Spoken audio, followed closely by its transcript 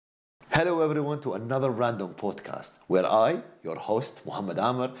Hello, everyone, to another random podcast where I, your host, Muhammad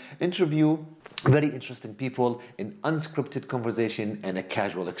Amr, interview very interesting people in unscripted conversation and a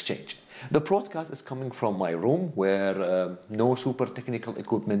casual exchange. The podcast is coming from my room where no super technical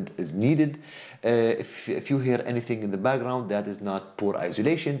equipment is needed. If you hear anything in the background, that is not poor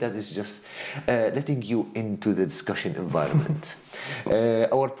isolation, that is just letting you into the discussion environment.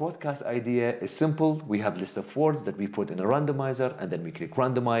 Our podcast idea is simple. We have a list of words that we put in a randomizer and then we click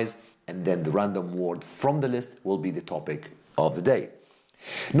randomize, and then the random word from the list will be the topic of the day.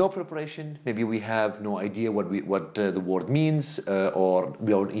 No preparation. Maybe we have no idea what the word means, or we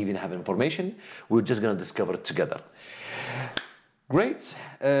don't even have information. We're just gonna discover it together. Great.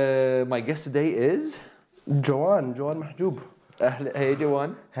 My guest today is Jawan Mahjoub. Hey,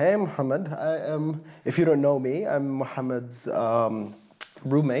 Jawan. Hey, Muhammad. If you don't know me, I'm Muhammad's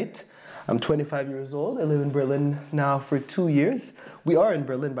roommate. I'm 25 years old. I live in Berlin now for 2 years. We are in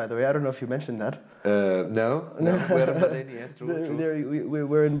Berlin, by the way. I don't know if you mentioned that. No, we're in Berlin. Yes, true.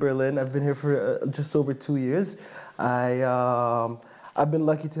 We're in Berlin. I've been here for just over 2 years. I've been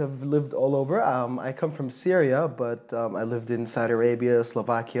lucky to have lived all over. I come from Syria, but I lived in Saudi Arabia,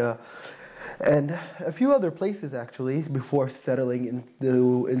 Slovakia, and a few other places actually before settling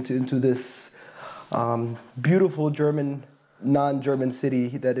into this beautiful non-German city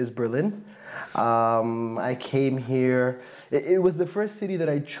that is Berlin. I came here. It was the first city that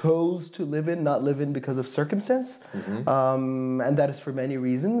I chose to live in, not live in because of circumstance, and that is for many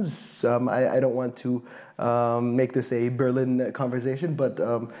reasons. I don't want to make this a Berlin conversation, but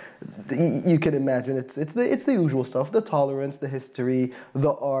you can imagine it's the usual stuff: the tolerance, the history,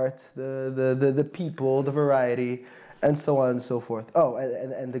 the art, the people, the variety, and so on and so forth. Oh,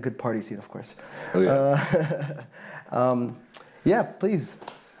 and the good party scene, of course. Oh, yeah. Yeah, please.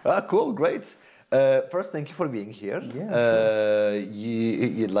 Cool, great. First, thank you for being here. Yeah,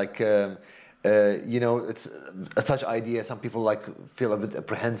 It's such idea. Some people feel a bit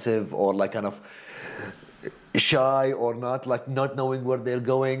apprehensive or kind of shy or not knowing where they're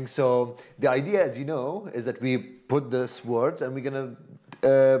going. So the idea, as you know, is that we put these words and we're gonna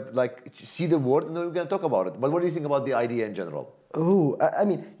see the word and then we're gonna talk about it. But what do you think about the idea in general? Oh, I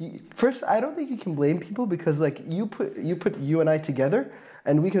mean, first, I don't think you can blame people because, you put you and I together,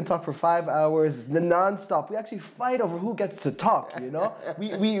 and we can talk for 5 hours, non-stop. We actually fight over who gets to talk.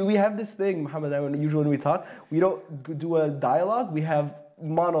 We have this thing, Muhammad and I. Usually when we talk, we don't do a dialogue. We have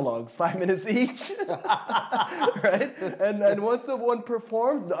monologues, 5 minutes each, right? And once the one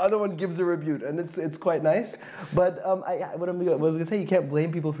performs, the other one gives a rebuke, and it's quite nice. But what I was gonna say, you can't blame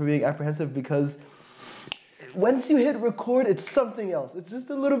people for being apprehensive because once you hit record, it's something else. It's just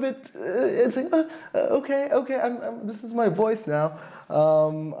a little bit. It's like okay. This is my voice now.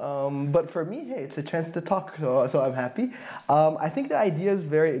 But for me, hey, it's a chance to talk, so I'm happy. I think the idea is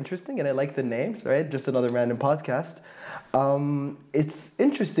very interesting, and I like the names. Right, just another random podcast. It's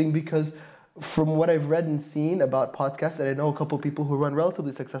interesting because from what I've read and seen about podcasts, and I know a couple of people who run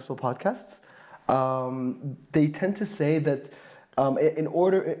relatively successful podcasts, they tend to say that.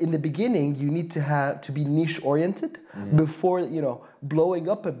 In the beginning, you need to be niche oriented before blowing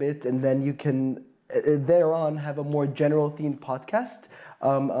up a bit, and then you can thereon have a more general themed podcast,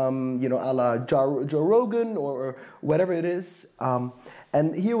 a la Joe Rogan or whatever it is.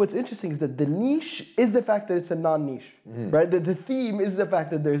 And here, what's interesting is that the niche is the fact that it's a non-niche, right? The theme is the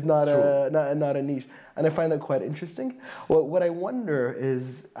fact that there's not a niche, and I find that quite interesting. Well, what I wonder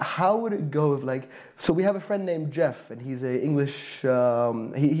is how would it go if so we have a friend named Jeff, and he's a English,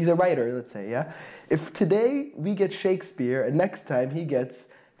 he's a writer, let's say, yeah. If today we get Shakespeare, and next time he gets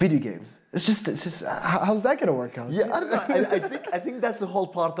video games. It's just how's that gonna work out? Yeah, I don't know. I think that's the whole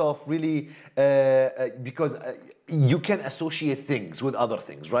part of really because you can associate things with other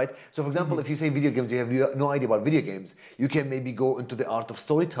things, right? So, for example, if you say video games, you have no idea about video games. You can maybe go into the art of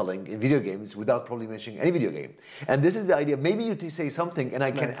storytelling in video games without probably mentioning any video game. And this is the idea. Maybe you say something, and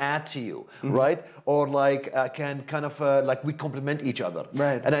I can add to you, right? Or I can kind of we complement each other,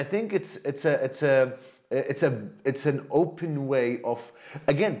 right? And I think it's an open way of,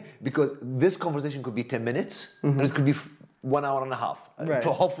 again, because this conversation could be 10 minutes and it could be 1 hour and a half. Right.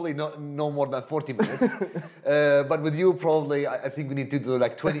 Hopefully no more than 40 minutes. But with you, probably, I think we need to do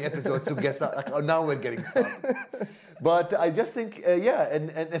 20 episodes to get started. Now we're getting started. But I just think,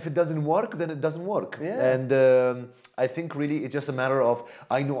 and if it doesn't work, then it doesn't work. Yeah. And I think really it's just a matter of,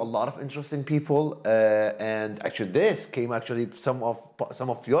 I know a lot of interesting people, and actually this came some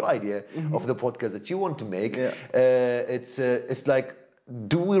of your idea of the podcast that you want to make. Yeah. It's like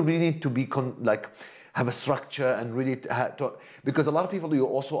do we really need to be have a structure and really because a lot of people you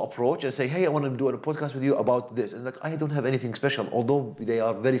also approach and say, hey, I want to do a podcast with you about this, and like, I don't have anything special, although they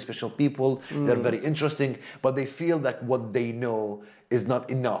are very special people, they're very interesting, but they feel that what they know is not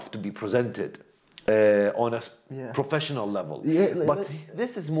enough to be presented on a professional level. But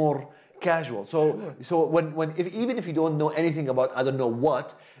this is more casual. So when even if you don't know anything about, I don't know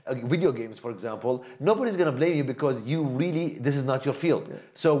what, video games, for example, nobody's gonna blame you because this is not your field.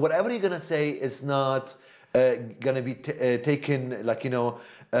 So whatever you're gonna say is not gonna be taken like,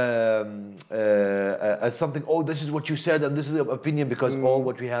 as something, oh, this is what you said and this is the opinion, because all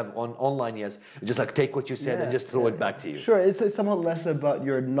what we have online is just like take what you said and just throw it back to you. Sure, it's somehow less about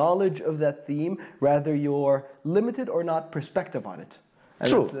your knowledge of that theme, rather your limited or not perspective on it. And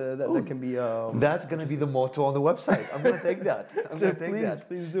true. That can be. That's going to be the motto on the website. I'm going to take that.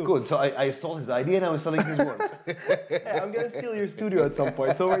 Please do. Good. So I stole his idea and I was selling his words. Hey, I'm going to steal your studio at some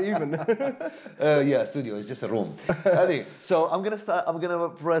point, so we're even. Yeah, studio is just a room. Anyway, so I'm going to start. I'm going to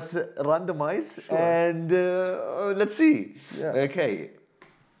press randomize and let's see. Yeah. Okay.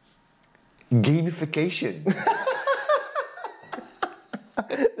 Gamification.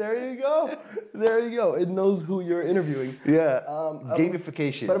 There you go. It knows who you're interviewing. Yeah.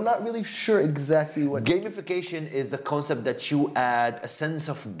 Gamification. But I'm not really sure exactly what. Gamification is the concept that you add a sense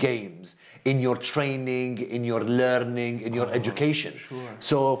of games in your training, in your learning, in your education. Sure.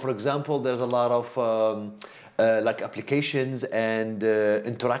 So, for example, there's a lot of like applications and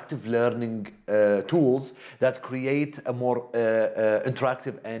interactive learning tools that create a more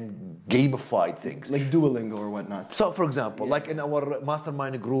interactive and gamified things. Like Duolingo or whatnot. So, for example, like in our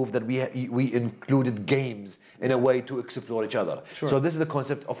mastermind group, that we included games in a way to explore each other. Sure. So this is the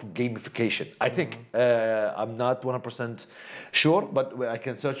concept of gamification. I think I'm not 100% sure, but I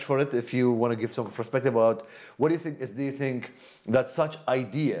can search for it if you want to give some perspective about what do you think is. Do you think that such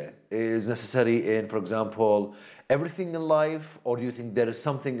idea is necessary in, for example, everything in life, or do you think there is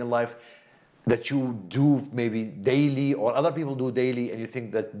something in life that you do maybe daily or other people do daily, and you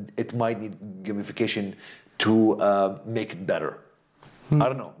think that it might need gamification to make it better? I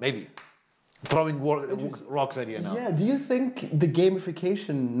don't know, maybe. Throwing rocks at you now. Yeah, do you think the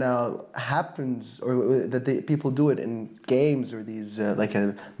gamification now happens, or that people do it in games or these, like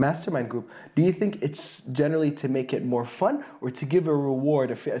a mastermind group, do you think it's generally to make it more fun, or to give a reward,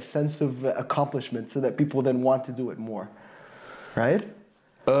 a sense of accomplishment, so that people then want to do it more, right?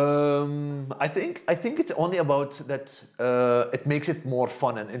 I think it's only about that. It makes it more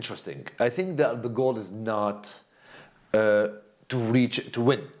fun and interesting. I think that the goal is not to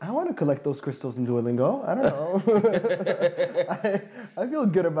win. I want to collect those crystals in Duolingo. I don't know. I feel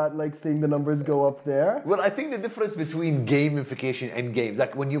good about like seeing the numbers go up there. Well, I think the difference between gamification and games,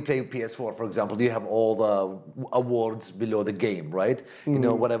 like when you play PS4, for example, you have all the awards below the game, right? You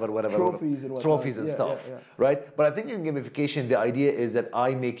know, whatever. Trophies and whatnot. Trophies and stuff, right? But I think in gamification, the idea is that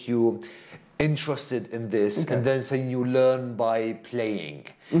I make you interested in this, and then so you learn by playing,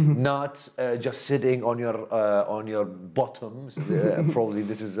 not just sitting on your bottoms. Probably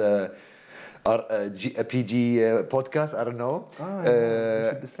this is a PG podcast. I don't know. You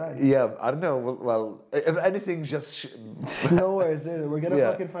should decide. Yeah, I don't know. Well, if anything, just no worries. We're gonna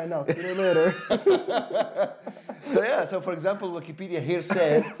fucking find out sooner or later. So for example, Wikipedia here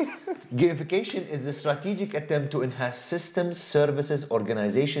says gamification is the strategic attempt to enhance systems, services,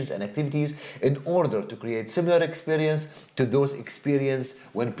 organizations, and activities in order to create similar experience to those experienced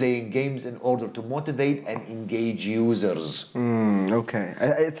when playing games, in order to motivate and engage users. Okay,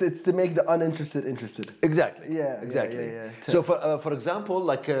 it's to make the uninterested interested. Exactly. Yeah. Exactly. Yeah. So for example,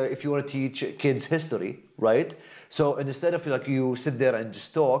 like if you want to teach kids history, right? So instead of like you sit there and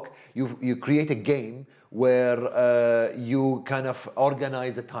just talk, you create a game where you kind of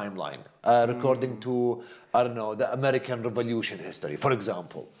organize a timeline according to, I don't know, the American Revolution history, for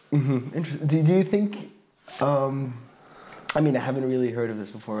example. Interesting. Do you think? I mean, I haven't really heard of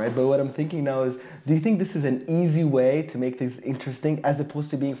this before, right? But what I'm thinking now is, do you think this is an easy way to make things interesting, as opposed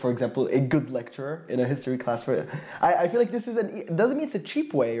to being, for example, a good lecturer in a history class? I feel like this is it doesn't mean it's a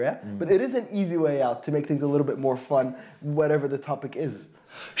cheap way, right? But it is an easy way out to make things a little bit more fun, whatever the topic is.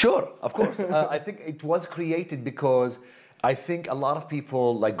 Sure, of course. I think it was created because I think a lot of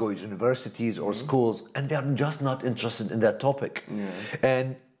people like go to universities or schools, and they're just not interested in that topic.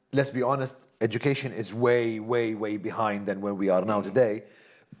 And let's be honest, education is way, way, way behind than where we are now today.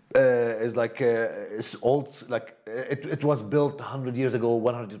 It's like it's old, like it was built 100 years ago,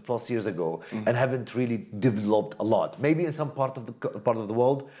 100 plus years ago, and haven't really developed a lot. Maybe in some part of the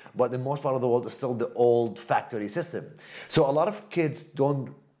world, but in most part of the world, it's still the old factory system. So a lot of kids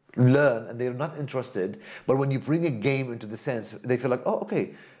don't learn and they're not interested, but when you bring a game into the sense, they feel like, oh,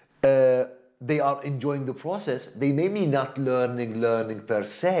 okay, they are enjoying the process. They may be not learning per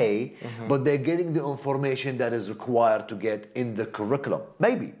se, but they're getting the information that is required to get in the curriculum.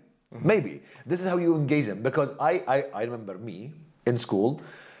 Maybe. This is how you engage them. Because I remember me in school,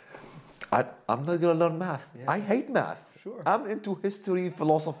 I'm not gonna learn math. I hate math. Sure. I'm into history,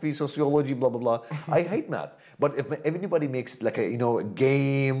 philosophy, sociology, blah blah blah. I hate math. But if anybody makes like a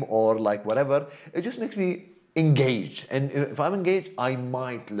game or like whatever, it just makes me engaged. And if I'm engaged, I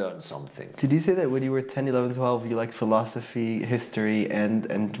might learn something. Did you say that when you were 10, 11, 12, you liked philosophy, history,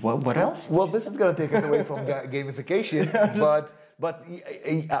 and what else? Well, this is gonna take us away from gamification, but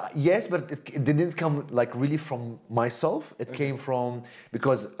yes, but it didn't come like really from myself. It came from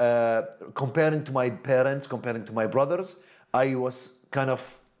because comparing to my parents, comparing to my brothers, I was kind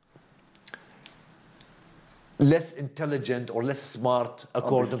of less intelligent or less smart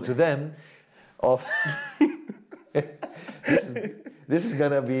according to them. Of this is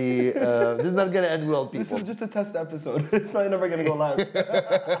gonna be this is not gonna end well, people. This is just a test episode. It's not never gonna go live.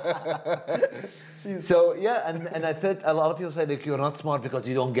 So yeah, and I thought a lot of people say like you're not smart because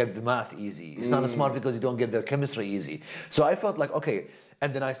you don't get the math easy. It's not smart because you don't get the chemistry easy. So I felt like okay,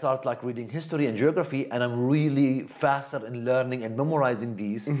 and then I start like reading history and geography, and I'm really faster in learning and memorizing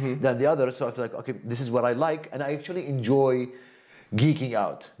these than the others. So I feel like okay, this is what I like, and I actually enjoy geeking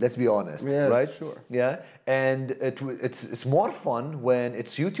out. Let's be honest, Yeah, right? sure. Yeah, and it's more fun when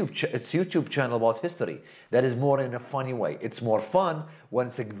it's YouTube channel about history. That is more in a funny way. It's more fun when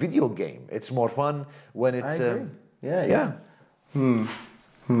it's a video game. It's more fun when it's I agree. Yeah.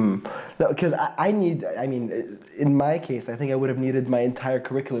 No, because I mean, in my case, I think I would have needed my entire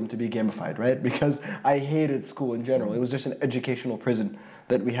curriculum to be gamified, right? Because I hated school in general. It was just an educational prison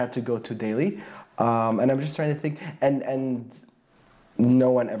that we had to go to daily. And I'm just trying to think, and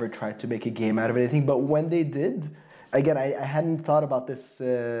no one ever tried to make a game out of anything. But when they did, again, I hadn't thought about this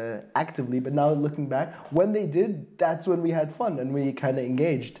actively, but now looking back, when they did, that's when we had fun and we kind of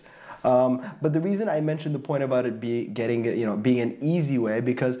engaged. But the reason I mentioned the point about it being an easy way,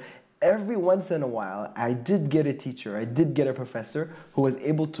 because every once in a while, I did get a teacher, I did get a professor who was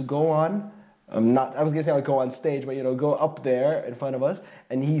able to go on, I was gonna say like go on stage, but go up there in front of us,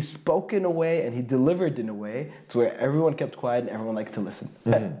 and he spoke in a way and he delivered in a way to where everyone kept quiet and everyone liked to listen.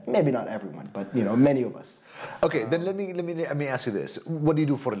 Maybe not everyone, but many of us. Okay, then let me ask you this: what do you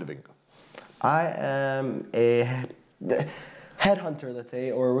do for a living? I am a headhunter, let's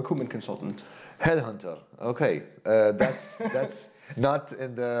say, or a recruitment consultant. Headhunter. Okay, that's not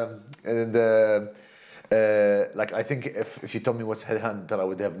in the like I think if you told me what's headhunter, I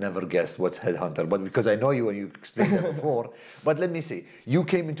would have never guessed what's headhunter. But because I know you and you explained that before. But let me see. You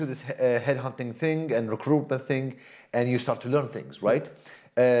came into this headhunting thing and recruitment thing, and you start to learn things, right?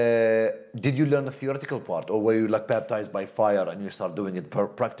 Did you learn the theoretical part, or were you like baptized by fire and you start doing it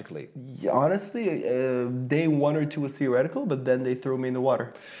practically? Yeah, honestly, day 1 or 2 was theoretical, but then they threw me in the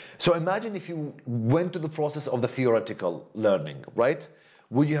water. So imagine if you went to the process of the theoretical learning, right?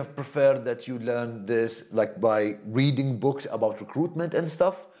 Would you have preferred that you learn this like by reading books about recruitment and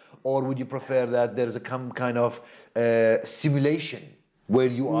stuff, or would you prefer that there's some kind of simulation where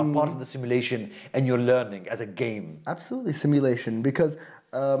you are part of the simulation and you're learning as a game? Absolutely, simulation, because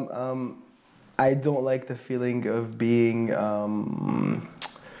I don't like the feeling of being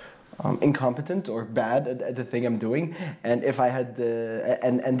incompetent or bad at the thing I'm doing, and if I had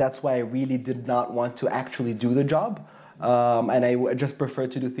and that's why I really did not want to actually do the job. And I just prefer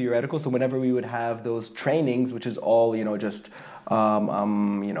to do theoretical. So whenever we would have those trainings, which is all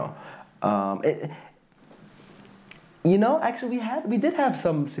actually we did have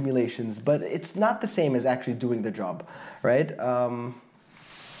some simulations, but it's not the same as actually doing the job, right?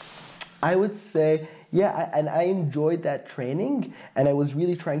 I would say, yeah, and I enjoyed that training, and I was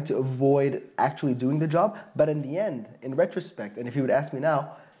really trying to avoid actually doing the job. But in the end, in retrospect, and if you would ask me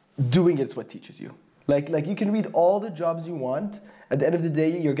now, doing it is what teaches you. Like you can read all the jobs you want. At the end of the day,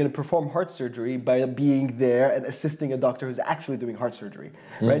 you're going to perform heart surgery by being there and assisting a doctor who's actually doing heart surgery,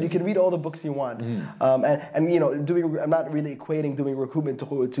 right? You can read all the books you want, and doing. I'm not really equating doing recruitment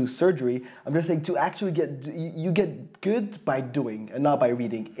to surgery. I'm just saying to actually you get good by doing and not by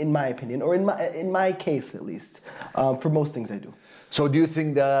reading, in my opinion, or in my case at least, for most things I do. So do you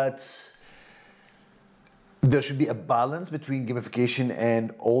think that there should be a balance between gamification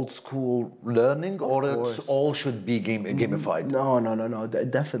and old school learning, or it all should be gamified? No,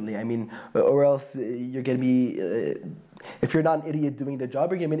 definitely. I mean, or else you're going to be, if you're not an idiot doing the job,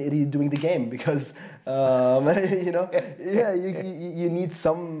 you're going to be an idiot doing the game, because, you need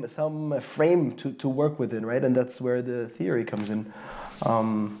some frame to work within, right? And that's where the theory comes in.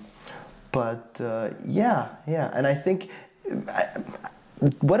 Yeah, and I think.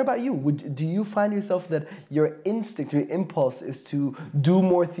 What about you? Do you find yourself that your instinct, your impulse is to do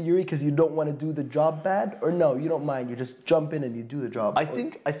more theory because you don't want to do the job bad, or no, you don't mind, you just jump in and you do the job? I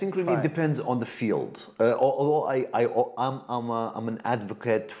think really it depends on the field. Although I'm an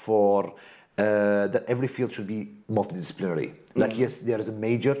advocate for that every field should be multidisciplinary. Like yes, there is a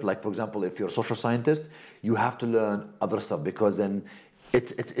major. Like for example, if you're a social scientist, you have to learn other stuff because then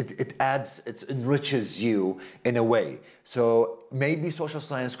it adds, it enriches you in a way. So maybe social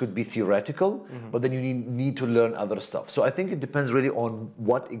science could be theoretical, but then you need to learn other stuff. So I think it depends really on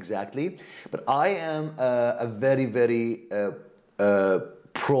what exactly. But I am a very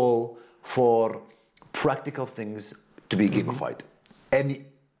pro for practical things to be gamified, and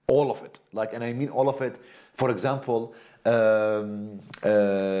all of it. Like, and I mean all of it. For example,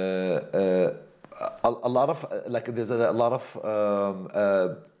 a lot of like there's a lot of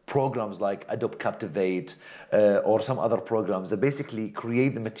programs like Adobe Captivate or some other programs that basically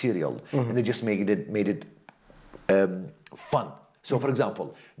create the material and they just made it fun. So for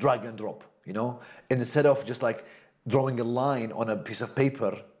example, drag and drop, you know, instead of just like drawing a line on a piece of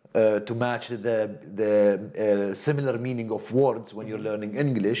paper to match the similar meaning of words when you're learning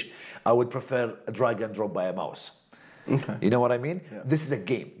English, I would prefer a drag and drop by a mouse. Okay. You know what I mean? Yeah. This is a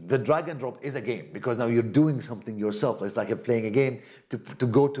game. The drag and drop is a game because now you're doing something yourself. It's like you're playing a game to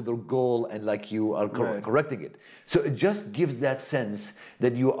go to the goal and like you are correcting it. So it just gives that sense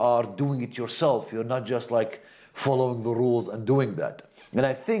that you are doing it yourself. You're not just like following the rules and doing that. And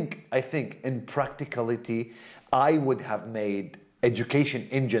I think in practicality, I would have made education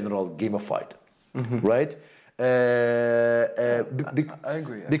in general gamified, right? I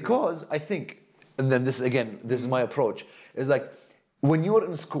agree. Because I think, and then this is my approach, is like when you're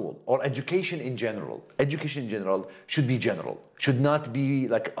in school or education in general should be general, should not be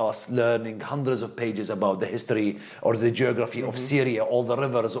like us learning hundreds of pages about the history or the geography of Syria, all the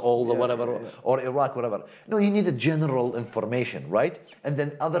rivers, all the whatever, or Iraq, whatever. No, you need a general information, right? And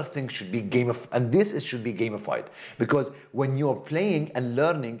then other things should be gamified, and should be gamified because when you're playing and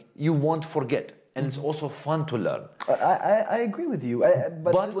learning, you won't forget, and it's also fun to learn. I agree with you.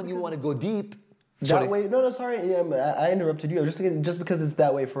 But when you want to go deep, way, no, sorry, I interrupted you. I was just thinking, just because it's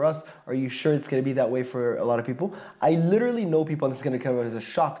that way for us, are you sure it's going to be that way for a lot of people? I literally know people, and this is going to come as a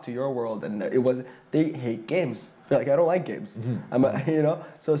shock to your world, and they hate games. They're like, I don't like games. I'm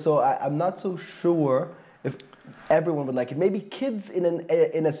not so sure if everyone would like it. Maybe kids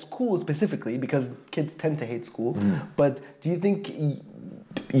in a school specifically, because kids tend to hate school. But do you think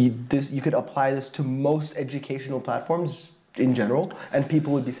you could apply this to most educational platforms in general, and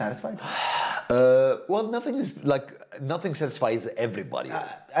people would be satisfied? Well, nothing satisfies everybody.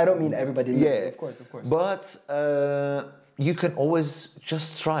 I don't mean everybody. Yeah, of course. But you can always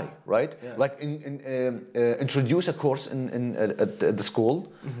just try, right? Yeah. Like introduce a course at the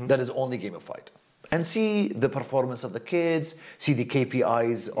school that is only gamified, and see the performance of the kids, see the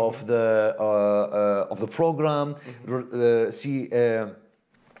KPIs of the program, see.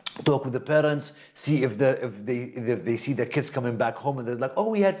 Talk with the parents, see if they see their kids coming back home and they're like, oh,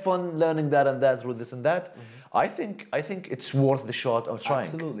 we had fun learning that and that through this and that. I think it's worth the shot of trying.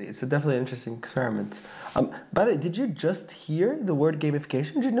 Absolutely, it's definitely an interesting experiment. By the way, did you just hear the word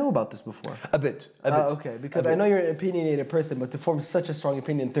gamification? Did you know about this before? A bit. Okay, because I know you're an opinionated person, but to form such a strong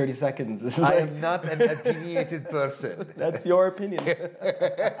opinion in 30 seconds, I am not an opinionated person. That's your opinion.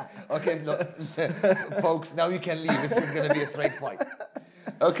 Okay, look, folks, now you can leave. This is going to be a straight fight.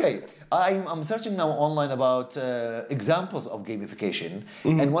 Okay, I'm searching now online about examples of gamification,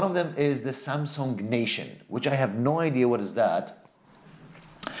 and one of them is the Samsung Nation, which I have no idea what is that.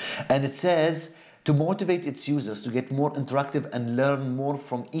 And it says, to motivate its users to get more interactive and learn more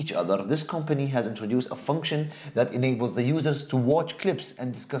from each other, this company has introduced a function that enables the users to watch clips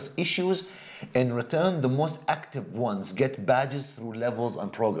and discuss issues. In return, the most active ones get badges through levels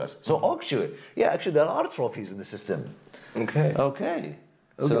and progress. So actually there are trophies in the system. Okay.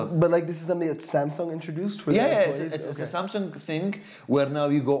 So, but like this is something that Samsung introduced for their employees? It's a Samsung thing where now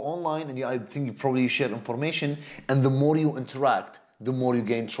you go online and I think you probably share information, and the more you interact, the more you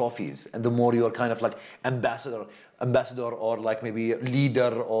gain trophies, and the more you're kind of like ambassador or like maybe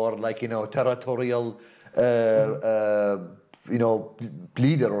leader or like territorial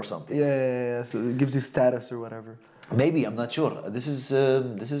leader or something. Yeah. So it gives you status or whatever. Maybe, I'm not sure. This is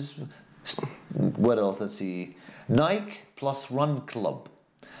what else? Let's see. Nike plus Run Club.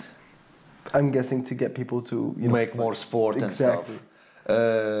 I'm guessing to get people to make more sport and stuff.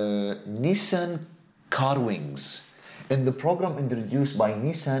 Nissan Car Wings. In the program introduced by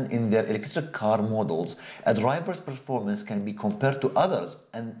Nissan in their electric car models, a driver's performance can be compared to others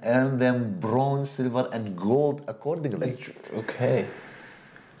and earn them bronze, silver, and gold accordingly. Okay.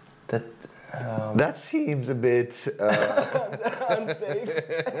 That. That seems a bit Unsafe.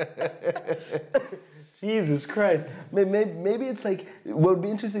 Jesus Christ. Maybe it's like, what would be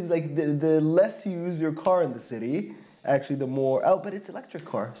interesting is like the less you use your car in the city, actually the more. Oh, but it's electric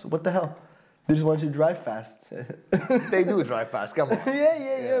car, so what the hell? They just want you to drive fast. They do drive fast. Come on.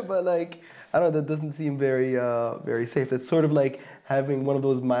 Yeah. But like, I don't know. That doesn't seem very safe. It's sort of like having one of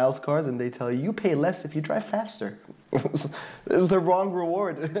those miles cars, and they tell you you pay less if you drive faster. This is the wrong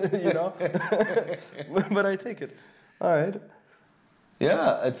reward, you know. But I take it. All right.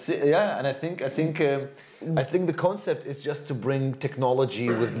 And I think the concept is just to bring technology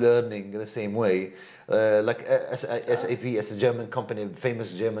with learning in the same way, SAP, as a German company,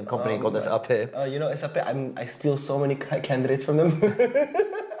 famous German company called SAP. You know, SAP. I steal so many candidates from them.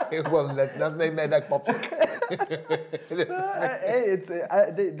 Well, let's not make that public. Hey,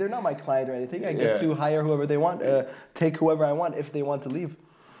 they're not my client or anything. I get to hire whoever they want, take whoever I want if they want to leave.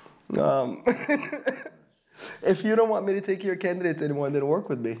 If you don't want me to take your candidates anymore, then work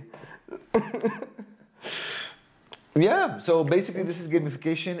with me. Yeah, so basically this is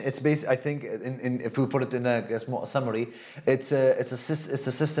gamification. It's I think, if we put it in a small summary, it's a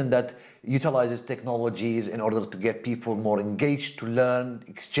system that utilizes technologies in order to get people more engaged, to learn,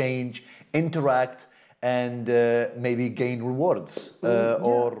 exchange, interact, and maybe gain rewards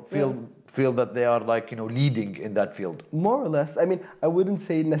or feel that they are leading in that field. More or less. I mean, I wouldn't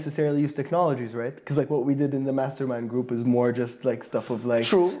say necessarily use technologies, right? Because like what we did in the mastermind group is more just like stuff of like.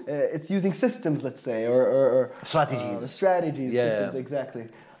 True. It's using systems, let's say, or strategies. Systems, exactly.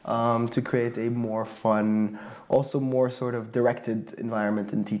 To create a more fun, also more sort of directed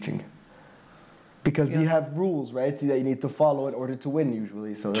environment in teaching. Because you have rules, right? That you need to follow in order to win,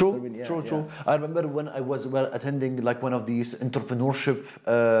 usually. So true. I remember when I was attending like one of these entrepreneurship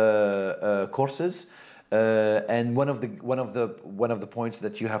courses, and one of the points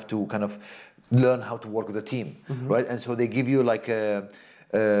that you have to kind of learn how to work with a team, right? And so they give you like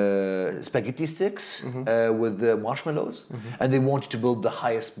spaghetti sticks with marshmallows, and they want you to build the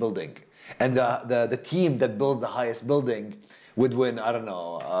highest building, and the team that builds the highest building would win, I don't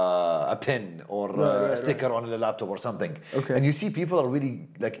know, a pin or a sticker on the laptop or something. Okay. And you see people are really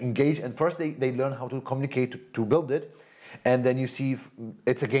like engaged, and first they learn how to communicate to build it, and then you see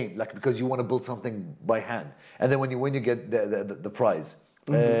it's a game, like, because you want to build something by hand, and then when you win you get the prize.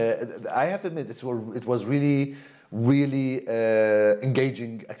 I have to admit it was really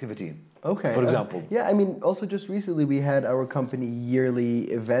engaging activity. Okay. For example. Yeah, I mean, also just recently we had our company yearly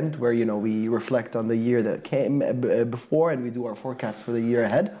event where, we reflect on the year that came before and we do our forecast for the year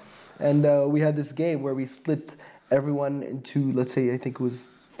ahead. And we had this game where we split everyone into, let's say, I think it was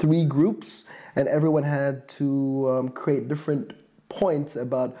 3 groups, and everyone had to create different points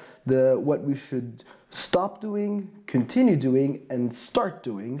about what we should stop doing, continue doing, and start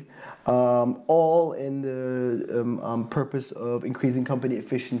doing, all in the purpose of increasing company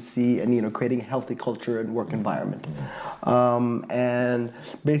efficiency and creating a healthy culture and work environment. And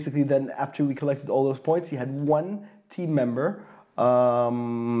basically, then after we collected all those points, you had one team member.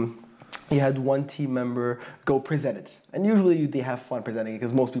 Go present it, and usually they have fun presenting it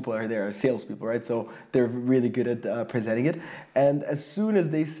because most people are there as salespeople, right? So they're really good at presenting it. And as soon as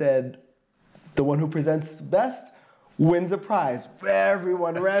they said, the one who presents best wins a prize,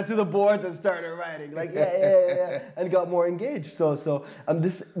 everyone ran to the boards and started writing, like and got more engaged. So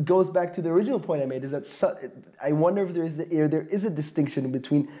this goes back to the original point I made, is that I wonder if there is a distinction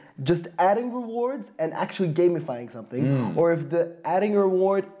between just adding rewards and actually gamifying something, or if the adding a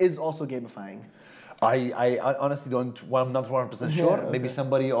reward is also gamifying. I honestly don't. Well, I'm not 100% sure. Okay. Maybe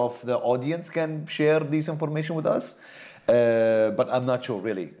somebody of the audience can share this information with us. But I'm not sure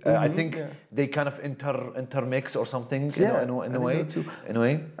really. I think they kind of intermix or something in a way. In a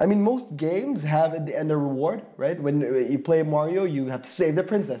way. I mean, most games have at the end a reward, right? When you play Mario, you have to save the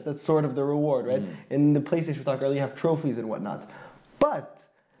princess. That's sort of the reward, right? In the PlayStation we talked earlier, you have trophies and whatnot. But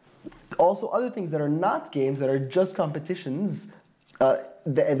also other things that are not games, that are just competitions,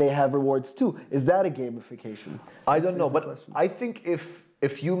 they have rewards too. Is that a gamification? I don't know, but I think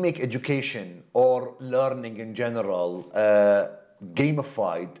if you make education or learning in general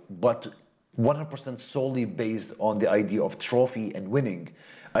gamified, but 100% solely based on the idea of trophy and winning,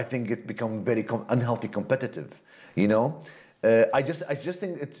 I think it becomes very unhealthy competitive. I just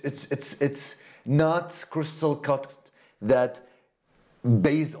think it's not crystal cut that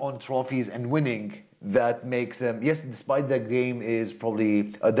based on trophies and winning that makes them, yes, despite the game is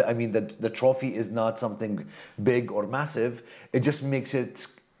probably the trophy is not something big or massive, it just makes it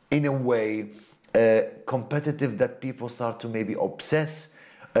in a way competitive that people start to maybe obsess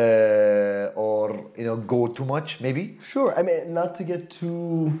or go too much maybe. Sure. I mean, not to get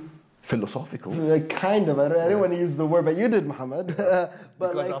too Philosophical. like kind of. I didn't want to use the word, but you did, Muhammad. But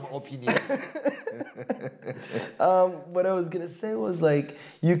Because like, I'm opinionated. what I was gonna say was like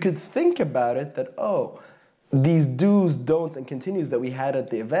you could think about it that these do's, don'ts, and continues that we had at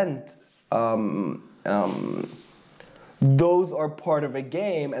the event. Those are part of a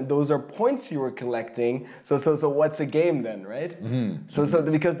game, and those are points you were collecting. So what's a game then, right? So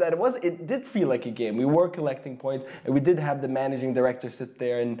because it did feel like a game. We were collecting points, and we did have the managing director sit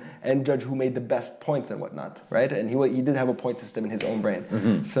there and judge who made the best points and whatnot, right? And he did have a point system in his own brain.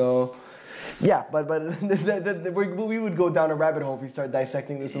 So. Yeah, but we would go down a rabbit hole if we start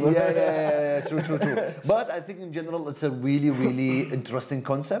dissecting this a little bit. Yeah, true. But I think in general it's a really, really interesting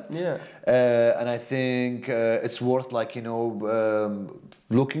concept. Yeah. And I think it's worth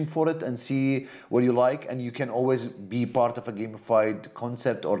looking for it and see what you like. And you can always be part of a gamified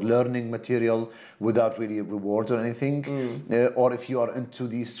concept or learning material without really rewards or anything. Or if you are into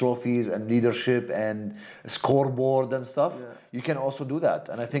these trophies and leadership and scoreboard and stuff, you can also do that.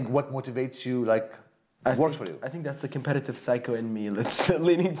 And I think what motivates you works for you. I think that's the competitive psycho in me. Let's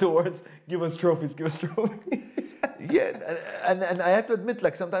leaning towards give us trophies. Yeah, and I have to admit,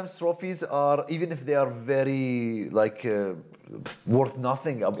 sometimes trophies are, even if they are very worth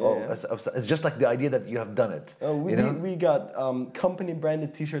nothing. It's just like the idea that you have done it. We got company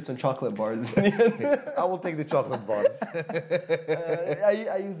branded T-shirts and chocolate bars. I will take the chocolate bars.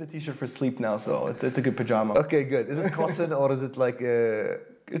 I use the T-shirt for sleep now, so it's a good pajama. Okay, good. Is it cotton or is it like?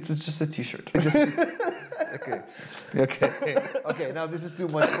 It's just a T-shirt. Okay. Now this is too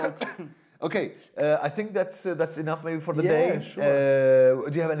much, folks. Okay, I think that's enough maybe for the day. Sure.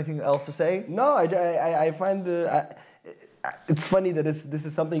 Do you have anything else to say? No, I find it's funny that this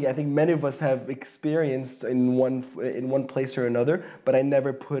is something I think many of us have experienced in one place or another, but I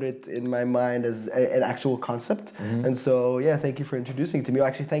never put it in my mind as an actual concept. And so, thank you for introducing it to me.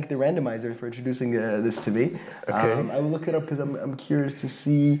 Actually, thank the randomizer for introducing this to me. Okay. I will look it up because I'm curious to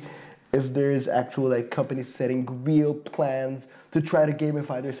see if there is actual companies setting real plans to try to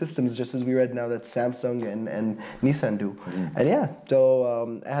gamify their systems, just as we read now that Samsung and Nissan do. And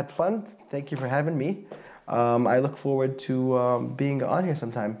so I had fun. Thank you for having me. I look forward to being on here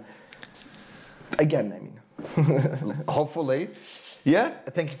sometime. Again, I mean. Hopefully. Yeah,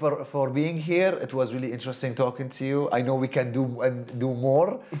 thank you for being here. It was really interesting talking to you. I know we can do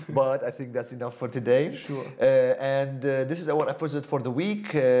more, but I think that's enough for today. Sure. And this is our episode for the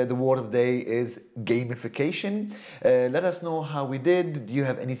week. The word of the day is gamification. Let us know how we did. Do you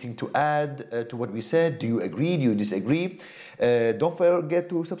have anything to add to what we said? Do you agree? Do you disagree? Don't forget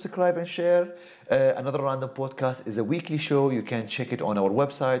to subscribe and share. Another Random Podcast is a weekly show. You can check it on our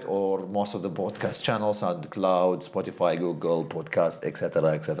website or most of the podcast channels, SoundCloud, Spotify, Google Podcast,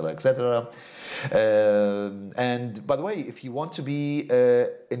 etc. And by the way, if you want to be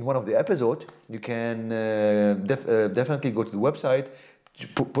in one of the episodes, you can definitely go to the website,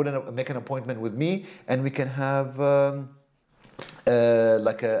 make an appointment with me, and we can have a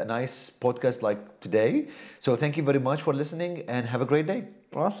nice podcast like today. So thank you very much for listening and have a great day.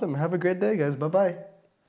 Awesome. Have a great day, guys. Bye-bye.